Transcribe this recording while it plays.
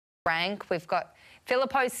rank. We've got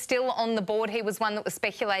Phillipou still on the board. He was one that was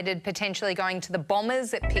speculated potentially going to the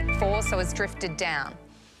Bombers at pick 4, so has drifted down.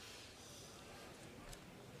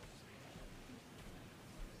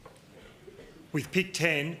 With pick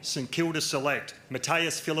 10, St Kilda select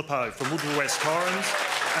Mattaes Phillipou from Woodville West Torrens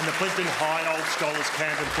and the Plimpton High Old Scholars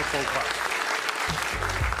Camden Football Club.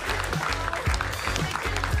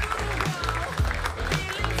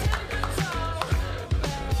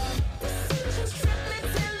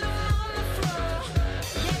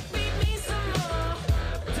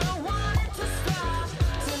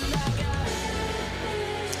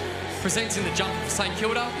 Presenting the jumper for St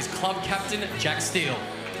Kilda is club captain Jack Steele.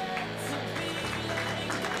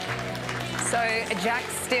 So Jack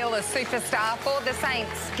Steele, a superstar for the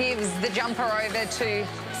Saints, gives the jumper over to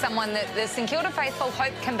someone that the St Kilda faithful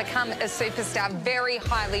hope can become a superstar, very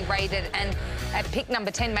highly rated, and at pick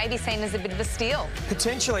number 10 maybe seen as a bit of a steal.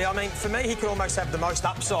 Potentially. I mean, for me, he could almost have the most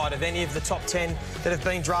upside of any of the top 10 that have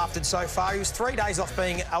been drafted so far. He was 3 days off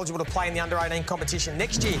being eligible to play in the under-18 competition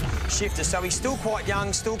next year, shifter, so he's still quite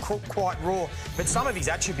young, still quite raw, but some of his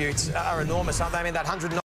attributes are enormous, aren't they? I mean, that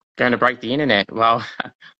 109... Going to break the internet. Well,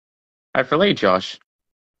 hopefully, Josh.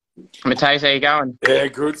 Mattaes, how you going? Yeah,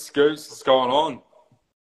 good, Scoots. What's going on?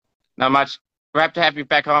 Not much. Glad to have you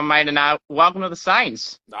back on, mate, and welcome to the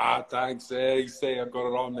Saints. Nah, thanks. Yeah, you see, I've got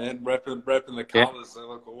it on, man. Repping the colours. They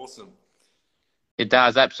look awesome. It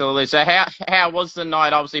does, absolutely. So how was the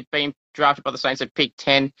night, obviously, being drafted by the Saints at pick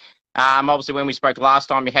 10? Obviously, when we spoke last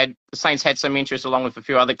time, the Saints had some interest along with a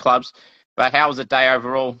few other clubs, but how was the day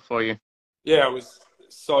overall for you? Yeah, it was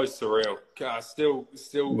so surreal. Still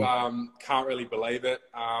can't really believe it.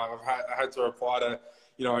 I had to reply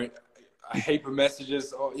to, a heap of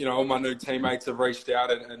messages. All my new teammates have reached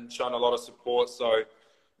out and shown a lot of support. So,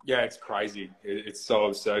 yeah, it's crazy. It's so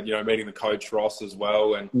absurd. Meeting the coach Ross as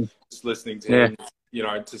well and just listening to him.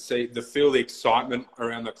 To feel the excitement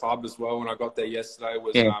around the club as well when I got there yesterday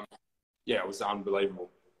was, it was unbelievable.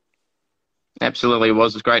 Absolutely, it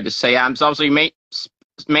was. It was great to see. So obviously,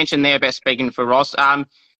 mentioned there about speaking for Ross.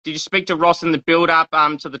 Did you speak to Ross in the build-up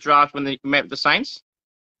to the draft when you met with the Saints?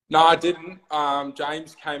 No, I didn't.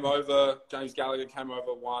 James Gallagher came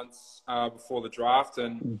over once before the draft,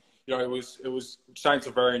 and it was Saints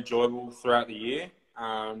were very enjoyable throughout the year.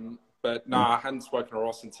 But no, I hadn't spoken to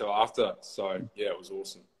Ross until after. So yeah, it was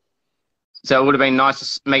awesome. So it would have been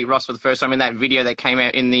nice to meet Ross for the first time in that video that came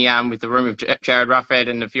out in the with the room of Jared Ruffhead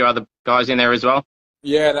and a few other guys in there as well.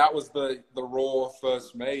 Yeah, that was the raw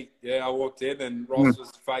first meet. Yeah, I walked in and Ross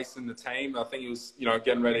was facing the team. I think he was,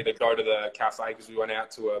 getting ready to go to the cafe because we went out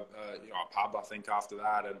to a pub, I think, after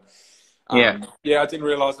that. And I didn't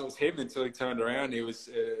realise it was him until he turned around. He was,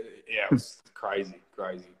 it was crazy.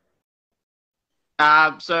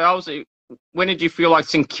 So obviously, when did you feel like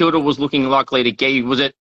St Kilda was looking likely to get you? Was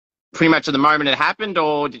it pretty much at the moment it happened,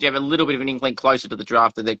 or did you have a little bit of an inkling closer to the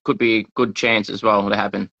draft that there could be a good chance as well to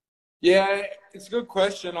happen? Yeah, it's a good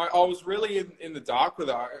question. I was really in the dark with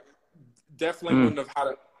it. I definitely wouldn't have had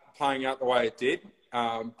it playing out the way it did.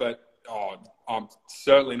 But I'm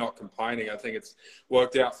certainly not complaining. I think it's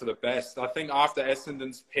worked out for the best. I think after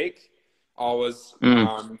Essendon's pick, I was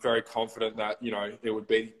very confident that, it would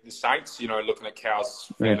be the Saints, looking at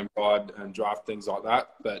Cow's fandom guide and draft, things like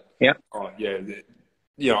that. But,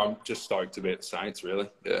 I'm just stoked to be at the Saints, really.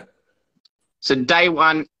 Yeah. So day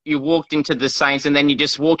one, you walked into the Saints and then you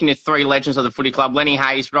just walked into 3 legends of the footy club, Lenny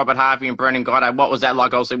Hayes, Robert Harvey and Brendan Goddard. What was that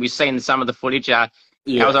like? Also, we've seen some of the footage. That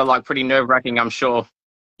was like pretty nerve-wracking, I'm sure.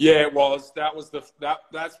 Yeah, it was.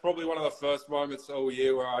 That's probably one of the first moments all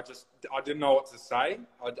year where I didn't know what to say.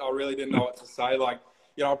 I really didn't know what to say.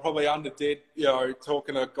 I probably underdid,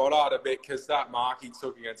 talking to Goddard a bit because that mark he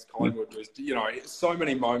took against Collingwood was, so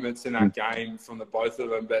many moments in that game from the both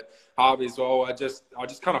of them. But Harvey as well, I just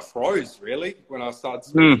kind of froze, really, when I started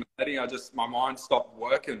speaking. My mind stopped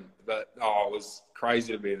working. But, it was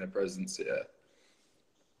crazy to be in their presence,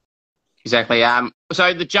 Exactly.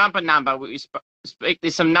 So the jumper number,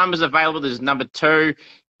 there's some numbers available. There's number 2,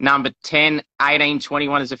 number 10, 18,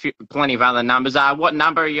 21. There's plenty of other numbers. What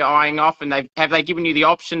number are you eyeing off? And have they given you the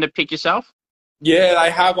option to pick yourself? Yeah, they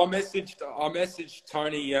have. I messaged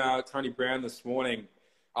Tony Brown this morning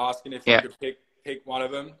asking if he could pick one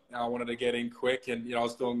of them. I wanted to get in quick, and I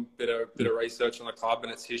was doing a bit of research on the club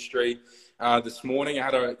and its history. This morning, I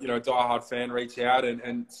had a diehard fan reach out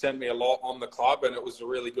and send me a lot on the club, and it was a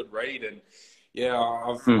really good read. And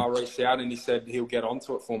I reached out, and he said he'll get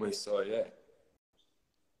onto it for me. So yeah.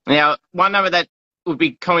 Now, one number that would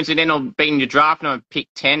be coincidental being your draft number, pick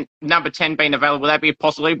 10, number 10 being available, that'd be a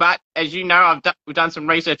possibility. But as you know, we've done some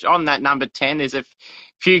research on that number 10. There's a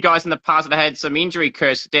few guys in the past that had some injury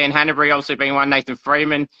curse. Dan Hanbury obviously being one, Nathan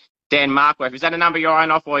Freeman, Dan Markworth. Is that a number you're eyeing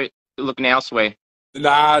off, or looking elsewhere?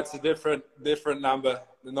 Nah, it's a different number.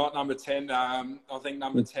 Not number 10. I think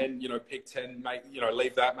number 10, pick 10,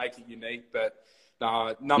 leave that, make it unique. But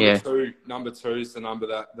number two is the number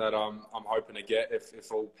that I'm hoping to get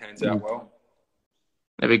if all pans out well.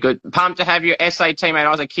 That'd be good. Pumped to have your SA teammate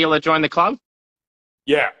Isaac Keeler join the club.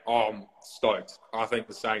 Yeah, I'm stoked. I think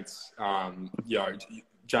the Saints,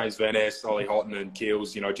 James Van Ness, Ollie Houghton and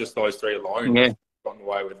Keels, just those three alone. Yeah. Gotten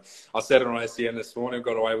away with. I said it on SEN this morning.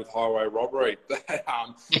 Got away with highway robbery.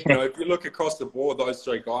 If you look across the board, those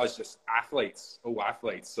three guys just athletes, all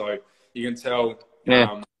athletes. So you can tell.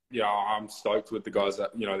 I'm stoked with the guys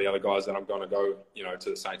that the other guys that I'm going to go to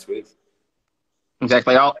the Saints with.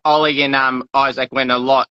 Exactly. Ollie and Isaac went a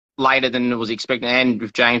lot later than it was expected, and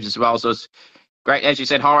with James as well. So it's great, as you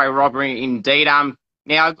said, highway robbery indeed.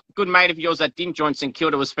 Now a good mate of yours that didn't join St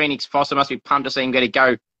Kilda was Phoenix Foster. Must be pumped to see him get to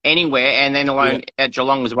go anywhere, and then alone at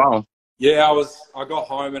Geelong as well. Yeah, I got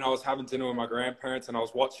home and I was having dinner with my grandparents and I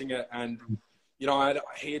was watching it, and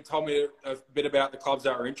he had told me a bit about the clubs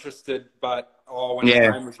that were interested, but when his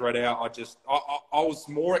name was read out, I was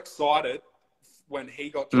more excited when he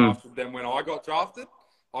got drafted than when I got drafted.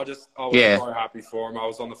 I was so happy for him. I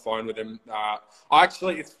was on the phone with him.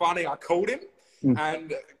 It's funny, I called him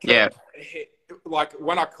and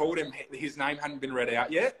when I called him, his name hadn't been read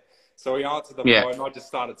out yet. So he answered the phone, and I just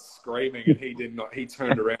started screaming, and he did not. He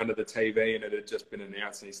turned around to the TV, and it had just been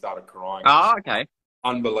announced, and he started crying. Oh, okay.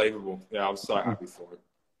 Unbelievable. Yeah, I was so happy for him.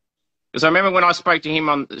 Because I remember when I spoke to him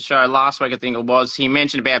on the show last week, I think it was, he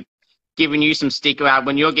mentioned about giving you some stick.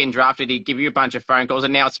 When you're getting drafted, he'd give you a bunch of phone calls,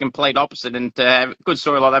 and now it's the complete opposite. And to have a good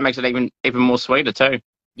story like that makes it even more sweeter too.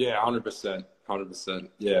 Yeah, 100%. 100%.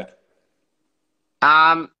 Yeah.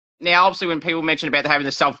 Now, obviously, when people mention about having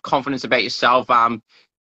the self-confidence about yourself,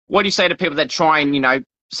 what do you say to people that try and,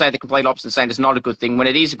 say the complete opposite, saying it's not a good thing, when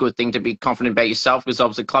it is a good thing to be confident about yourself? Because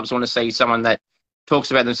obviously clubs want to see someone that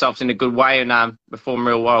talks about themselves in a good way and perform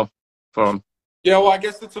real well for them. Yeah, well, I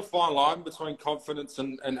guess it's a fine line between confidence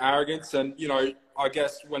and arrogance. And, I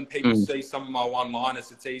guess when people see some of my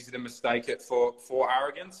one-liners, it's easy to mistake it for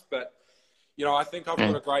arrogance. But, I think I've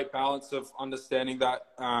got a great balance of understanding that,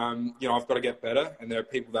 I've got to get better. And there are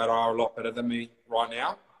people that are a lot better than me right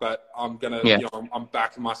now. But I'm going to, I'm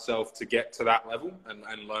backing myself to get to that level and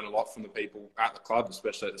learn a lot from the people at the club,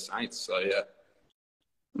 especially at the Saints. So,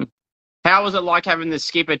 yeah. How was it like having the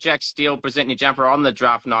skipper, Jack Steele, presenting your jumper on the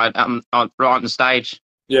draft night right on the stage?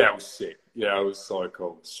 Yeah, it was sick. Yeah, it was so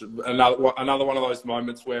cool. Another one of those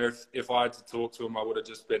moments where if I had to talk to him, I would have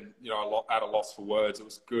just been, at a loss for words. It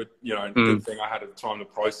was good, good thing I had the time to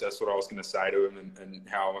process what I was going to say to him and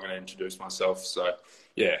how I'm going to introduce myself. So,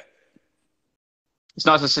 yeah. It's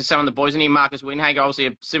nice to see some of the boys in here. Marcus Winhager, obviously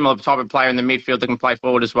a similar type of player in the midfield that can play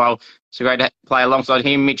forward as well. It's great to play alongside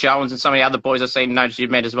him, Mitch Owens, and some of the other boys I've seen, noticed you've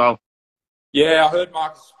met as well. Yeah, I heard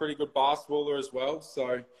Marcus is a pretty good basketballer as well.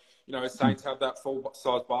 So, Saints have that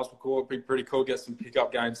full-size basketball court. It'd be pretty cool. Get some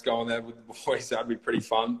pickup games going there with the boys. That'd be pretty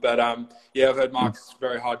fun. But, I've heard Marcus is a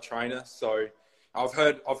very hard trainer. So, I've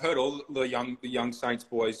heard all the young Saints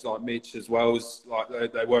boys like Mitch as well as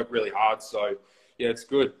they work really hard. So, yeah, it's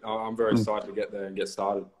good. I'm very excited to get there and get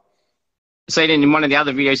started. Seen in one of the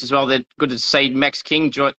other videos as well, that good to see Max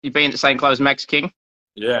King. You've been at the same club as Max King?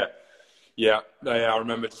 Yeah. I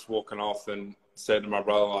remember just walking off and said to my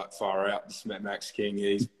brother, far out, just met Max King.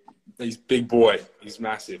 He's big boy. He's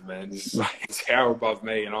massive, man. He's hour above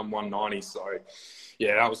me, and I'm 190. So,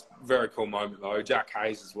 yeah, that was a very cool moment, though. Jack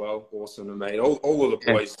Hayes as well, awesome to meet. All of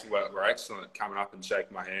the boys were excellent coming up and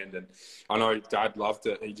shaking my hand. And I know Dad loved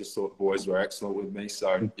it. He just thought the boys were excellent with me.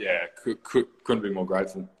 So, yeah, couldn't be more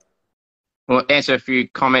grateful. We'll answer a few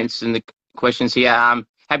comments and the questions here.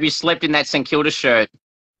 Have you slept in that St Kilda shirt?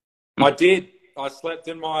 I did. I slept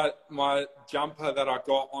in my jumper that I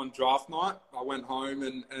got on draft night. I went home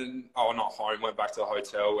not home, went back to the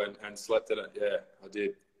hotel and slept in it. Yeah, I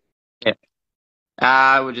did.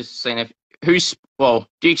 Yeah. We're just seeing do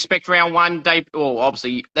you expect round one day? Well,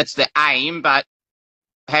 obviously that's the aim, but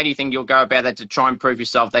how do you think you'll go about that to try and prove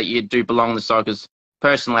yourself that you do belong in the side? Because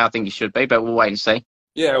personally, I think you should be, but we'll wait and see.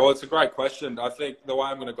 Yeah, well, it's a great question. I think the way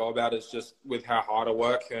I'm going to go about it is just with how hard I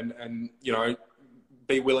work and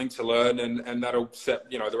be willing to learn and that'll set,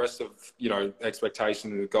 the rest of,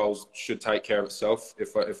 expectation and the goals should take care of itself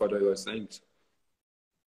if I do those things.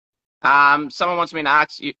 Someone wants me to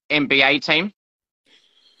ask you, NBA team?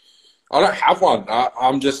 I don't have one.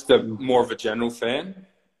 I'm just more of a general fan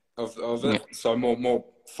of it. So more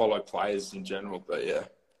follow players in general, but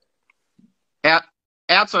yeah.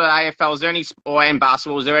 Outside of AFL, is there any, and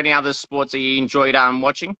basketball, is there any other sports that you enjoyed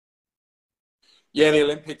watching? Yeah, the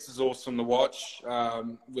Olympics is awesome to watch.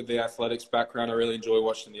 With the athletics background, I really enjoy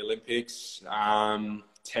watching the Olympics.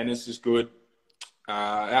 Tennis is good.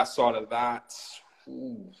 Outside of that,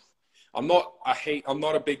 I'm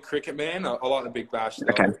not a big cricket man. I like the Big Bash though.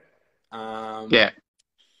 Okay. Yeah.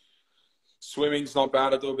 Swimming's not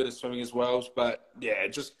bad. I do a bit of swimming as well, but yeah,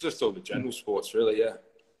 just all the general sports really.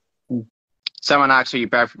 Yeah. Someone asked you,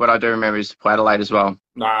 Barry, what I do remember is Adelaide as well.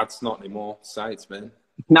 Nah, it's not anymore. Saints, man.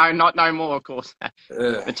 No, no more, of course.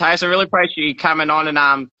 Mattaes, I really appreciate you coming on,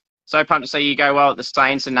 and so pumped to see you go well at the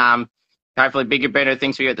Saints, and hopefully bigger, better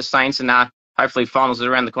things for you at the Saints, and hopefully finals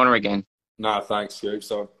are around the corner again. No, thanks, Scoop.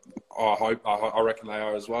 So I reckon they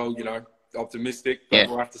are as well. You know, optimistic, but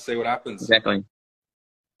we'll have to see what happens. Exactly.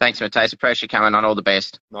 Thanks, Mattaes. Appreciate you coming on. All the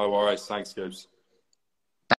best. No worries. Thanks, Scoops.